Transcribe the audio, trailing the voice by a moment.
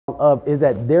of is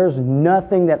that there's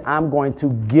nothing that I'm going to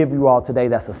give you all today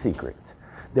that's a secret.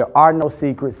 There are no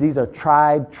secrets. These are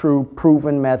tried, true,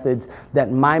 proven methods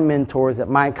that my mentors, that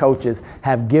my coaches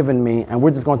have given me, and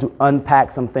we're just going to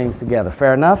unpack some things together.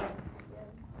 Fair enough?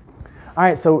 All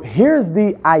right, so here's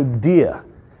the idea.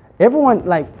 Everyone,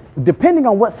 like, depending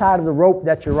on what side of the rope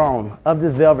that you're on, of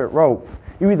this velvet rope,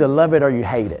 you either love it or you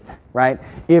hate it, right?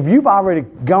 If you've already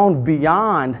gone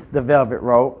beyond the velvet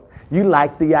rope, you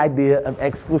like the idea of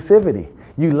exclusivity.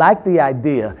 You like the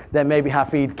idea that maybe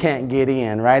Hafid can't get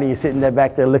in, right? And you're sitting there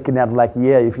back there looking at it like,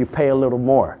 yeah, if you pay a little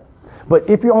more. But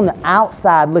if you're on the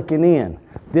outside looking in,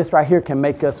 this right here can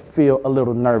make us feel a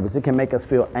little nervous. It can make us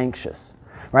feel anxious,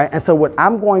 right? And so what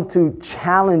I'm going to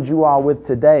challenge you all with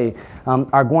today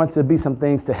are going to be some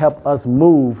things to help us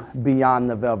move beyond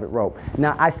the velvet rope.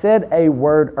 Now, I said a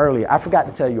word earlier. I forgot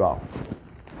to tell you all.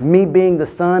 Me being the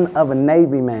son of a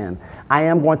Navy man, I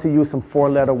am going to use some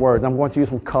four-letter words. I'm going to use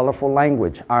some colorful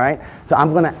language, all right? So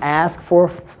I'm going to ask for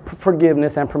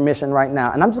forgiveness and permission right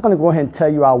now. And I'm just going to go ahead and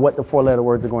tell you all what the four-letter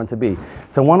words are going to be.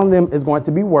 So one of them is going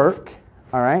to be work,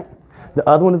 all right? The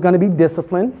other one is going to be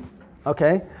discipline,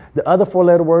 okay? The other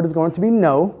four-letter word is going to be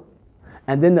no.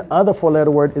 And then the other four-letter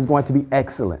word is going to be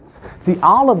excellence. See,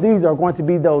 all of these are going to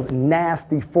be those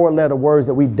nasty four-letter words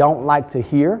that we don't like to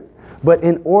hear. But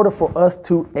in order for us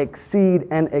to exceed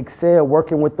and excel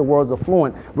working with the world's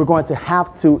affluent, we're going to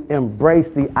have to embrace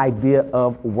the idea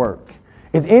of work.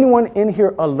 Is anyone in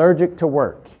here allergic to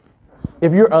work?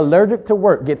 If you're allergic to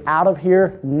work, get out of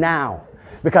here now.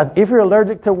 Because if you're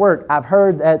allergic to work, I've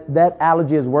heard that that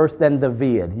allergy is worse than the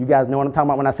vid. You guys know what I'm talking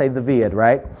about when I say the vid,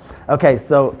 right? Okay,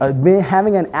 so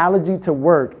having an allergy to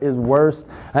work is worse,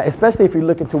 especially if you're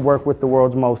looking to work with the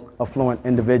world's most affluent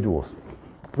individuals.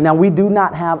 Now, we do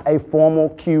not have a formal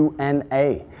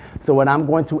Q&A. So what I'm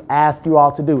going to ask you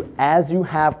all to do, as you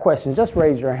have questions, just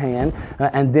raise your hand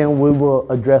and then we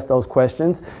will address those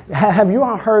questions. Have you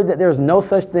all heard that there's no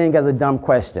such thing as a dumb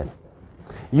question?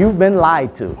 You've been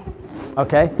lied to,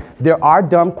 okay? There are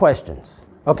dumb questions,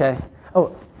 okay?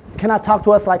 Oh, can I talk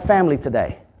to us like family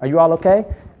today? Are you all okay?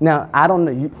 Now, I don't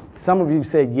know. Some of you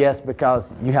said yes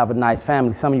because you have a nice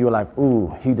family. Some of you are like,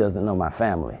 ooh, he doesn't know my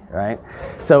family, right?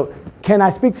 So can I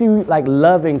speak to you like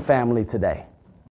loving family today?